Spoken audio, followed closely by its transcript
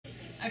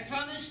I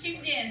promised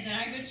him then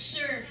that I would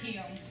serve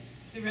him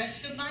the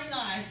rest of my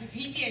life if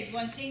he did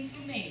one thing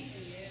for me.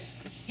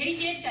 He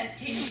did that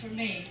thing for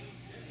me.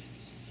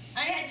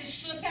 I had to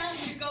slip out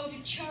to go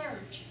to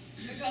church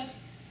because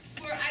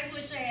where I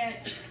was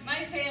at,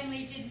 my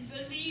family didn't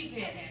believe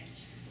in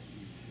it.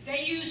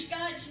 They used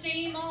God's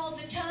name all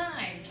the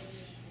time,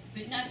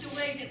 but not the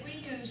way that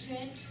we use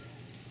it,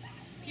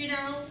 you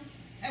know.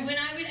 And when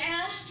I would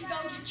ask to go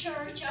to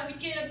church, I would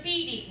get a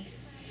beating,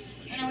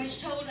 and I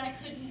was told I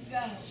couldn't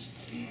go.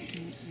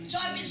 So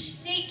I would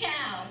sneak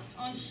out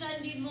on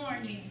Sunday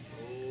morning,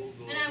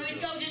 and I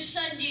would go to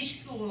Sunday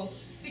school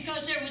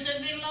because there was a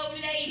little old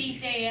lady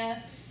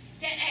there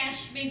that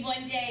asked me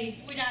one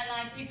day, would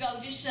I like to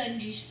go to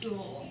Sunday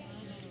school?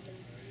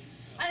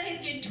 I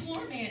lived in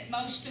torment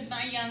most of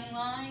my young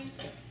life.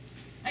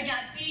 I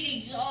got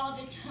beatings all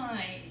the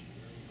time.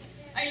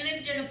 I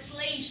lived in a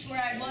place where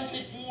I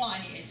wasn't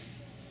wanted,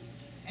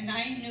 and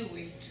I knew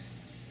it.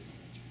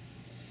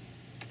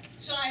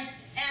 So I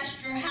asked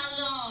her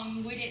how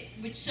long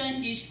would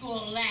Sunday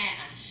school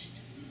last?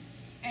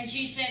 And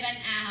she said an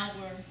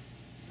hour.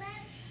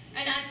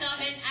 And I thought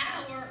an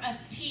hour of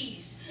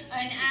peace,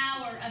 an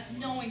hour of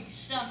knowing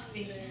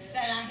something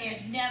that I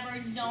had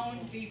never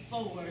known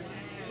before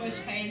was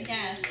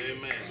fantastic.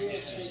 Amen.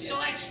 So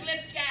I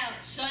slipped out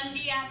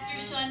Sunday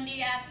after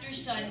Sunday after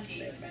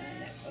Sunday.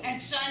 And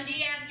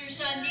Sunday after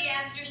Sunday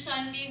after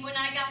Sunday, when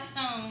I got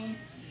home,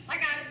 I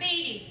got a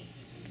beating.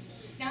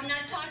 Now I'm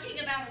not talking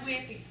about a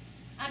whipping.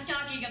 I'm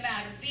talking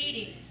about a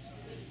beating.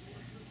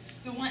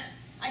 The one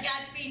I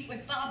got beat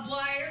with barbed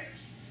wire.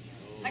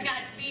 I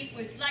got beat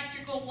with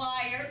electrical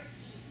wire.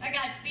 I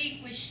got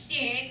beat with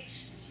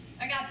sticks.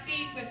 I got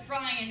beat with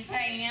frying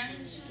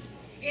pans.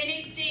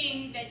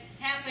 Anything that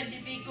happened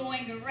to be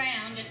going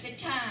around at the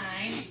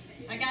time,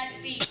 I got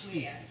beat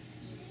with.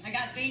 I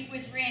got beat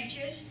with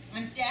wrenches.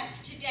 I'm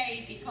deaf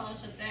today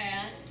because of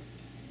that.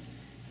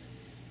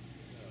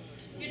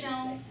 You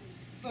know,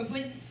 but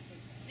when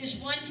this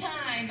one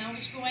time I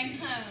was going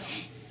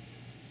home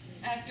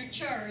after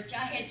church,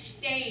 I had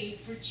stayed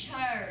for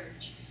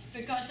church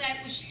because that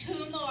was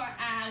 2 more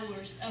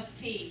hours of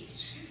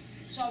peace.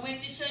 So I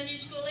went to Sunday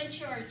school and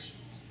church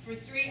for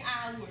 3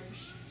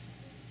 hours.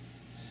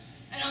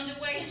 And on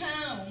the way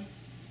home,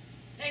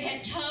 they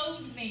had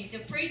told me, the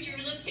preacher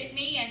looked at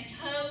me and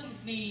told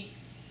me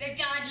that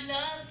God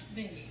loved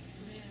me.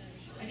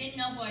 I didn't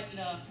know what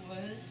love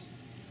was.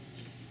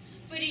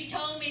 But he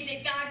told me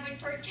that God would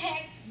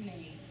protect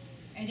me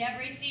and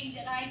everything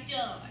that I'd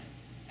done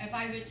if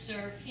I would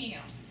serve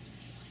him.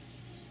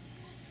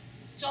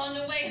 So on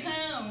the way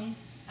home,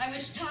 I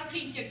was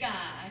talking to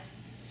God,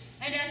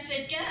 and I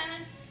said,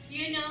 God,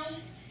 you know,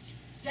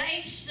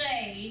 they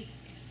say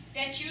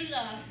that you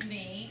love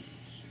me.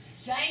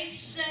 They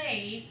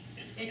say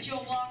that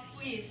you'll walk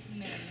with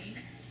me.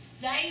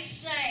 They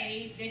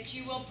say that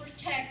you will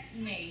protect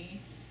me.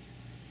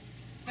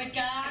 But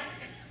God,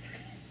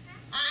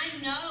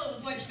 I know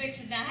what's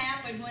fixing to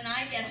happen when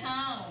I get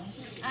home.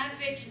 I'm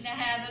fixing to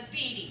have a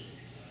beating.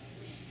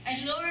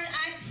 And Lord,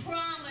 I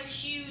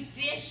promise you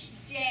this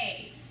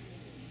day,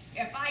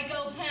 if I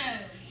go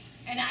home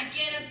and I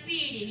get a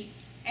beating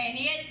and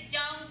it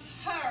don't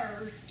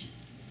hurt,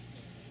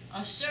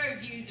 I'll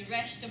serve you the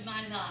rest of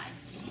my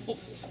life.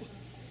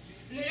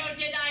 Little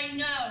did I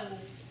know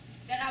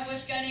that I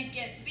was going to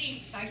get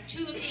beat by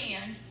 2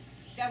 men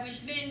that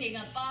was mending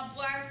a barbed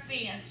wire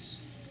fence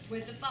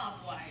with a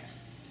barbed wire.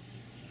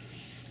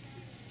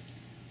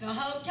 The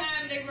whole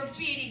time they were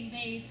beating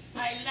me,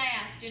 I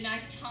laughed and I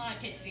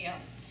taunted them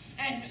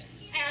and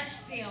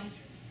asked them,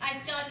 I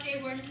thought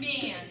they were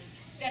men,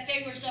 that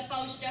they were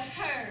supposed to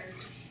hurt,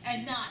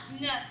 and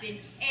nothing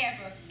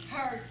ever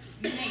hurt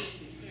me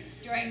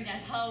during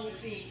that whole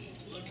beating.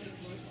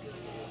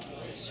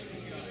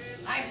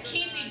 I'm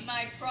keeping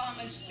my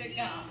promise to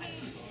God,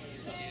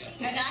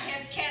 and I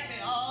have kept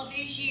it all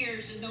these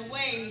years in the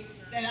way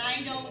that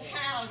I know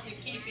how to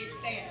keep it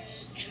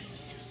best.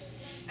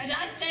 And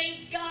I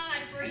thank God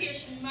for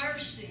his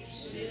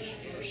mercies,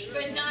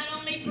 but not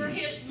only for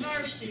his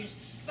mercies,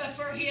 but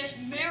for his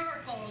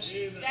miracles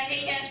that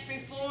he has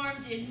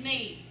performed in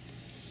me.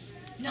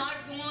 Not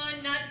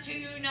 1, not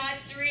 2, not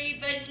 3,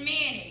 but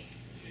many.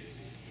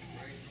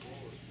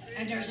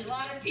 And there's a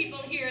lot of people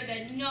here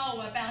that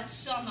know about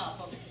some of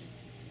them,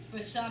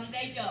 but some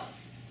they don't.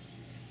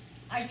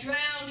 I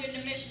drowned in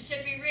the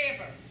Mississippi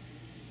River.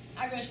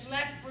 I was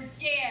left for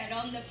dead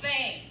on the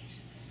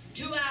banks.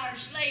 2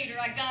 hours later,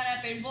 I got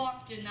up and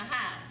walked in the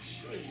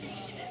house.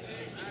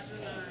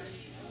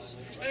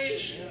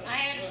 I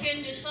had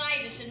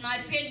appendicitis, and my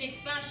appendix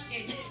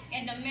busted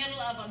in the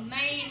middle of a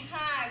main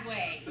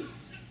highway.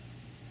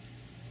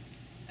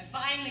 And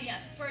finally,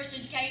 a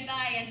person came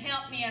by and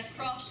helped me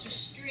across the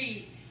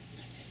street.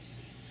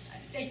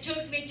 They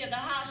took me to the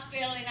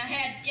hospital, and I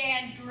had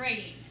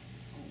gangrene.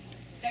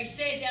 They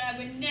said that I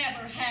would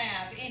never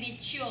have any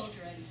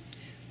children.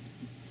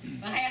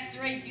 I have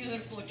 3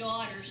 beautiful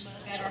daughters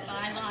that are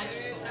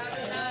biological.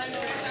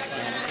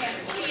 And I have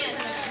 10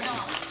 that's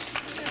not.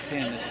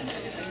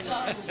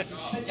 So,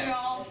 but they're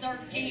all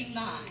 13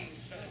 mine.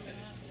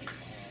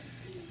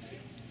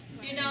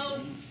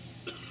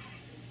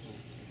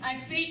 I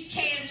beat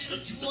cancer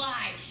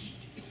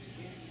twice.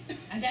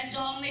 And that's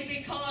only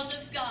because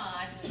of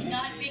God,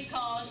 not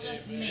because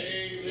of me.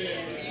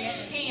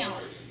 It's Him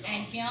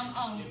and Him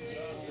only.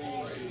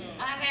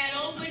 I've had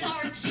open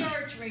heart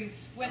surgery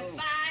with 5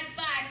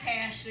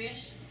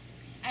 bypasses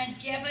and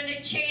given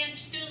a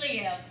chance to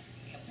live,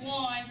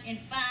 1 in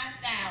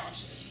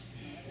 5,000.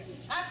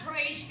 I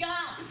praise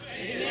God.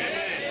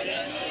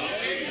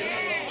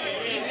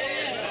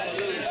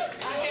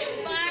 I had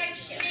 5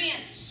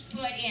 stents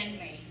put in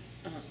me.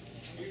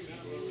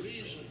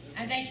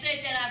 And they said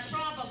that I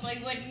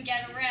probably wouldn't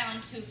get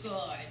around too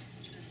good.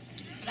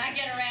 But I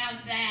get around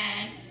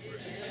that.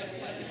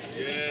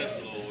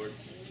 Yes, Lord.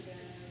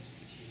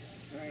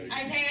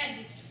 I've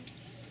had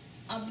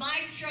a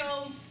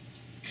mitral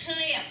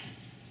clip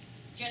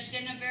just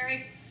in the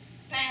very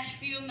past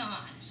few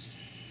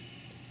months.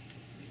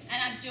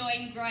 And I'm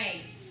doing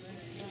great.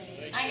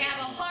 I have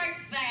a heart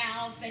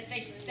valve, that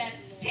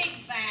pig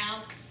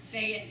valve.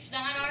 It's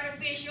not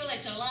artificial,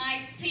 it's a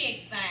live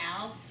pig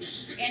valve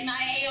in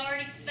my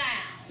aortic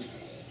valve.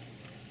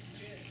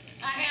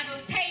 I have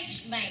a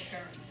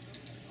pacemaker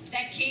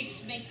that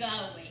keeps me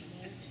going.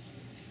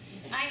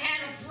 I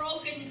had a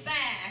broken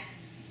back,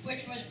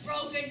 which was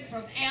broken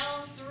from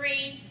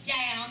L3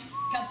 down,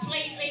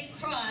 completely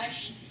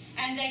crushed,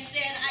 and they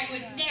said I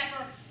would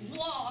never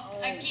walk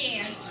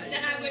again,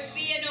 that I would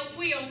be in a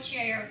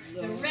wheelchair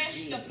the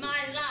rest of my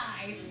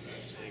life.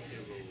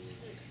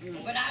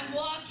 But I'm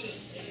walking.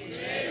 I'm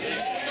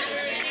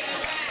getting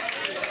around.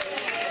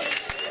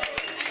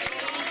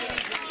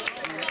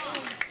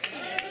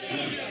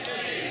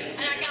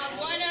 And I got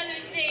one other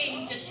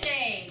thing to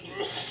say.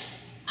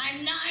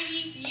 I'm 90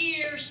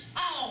 years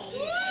old.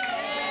 And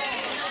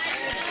I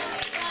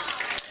love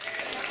God.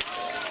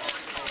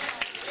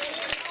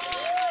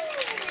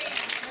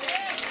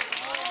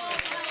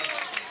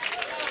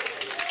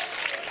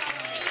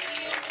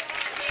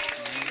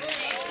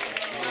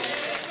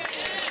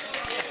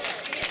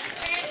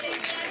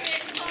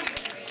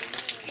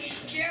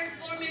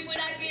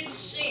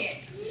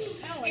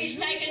 He's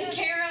taken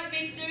care of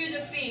me through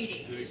the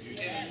beatings.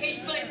 He's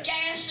put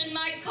gas in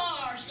my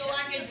car so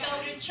I could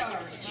go to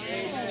church.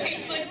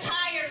 He's put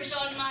tires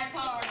on my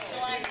car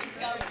so I could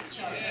go to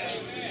church.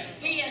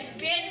 He has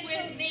been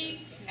with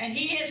me, and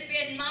He has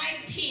been my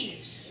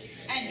peace.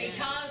 And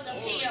because of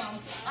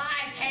Him,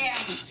 I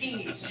have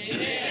peace.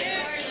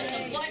 Regardless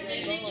of what the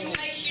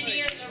situation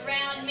is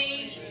around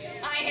me,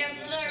 I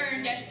have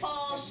learned, as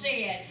Paul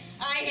said,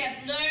 I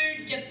have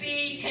learned to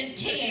be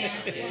content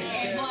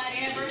in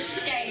whatever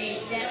state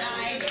that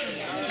I'm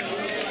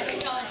in.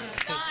 Because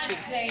if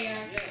God's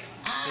there,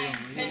 I'm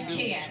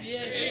content.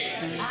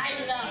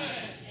 I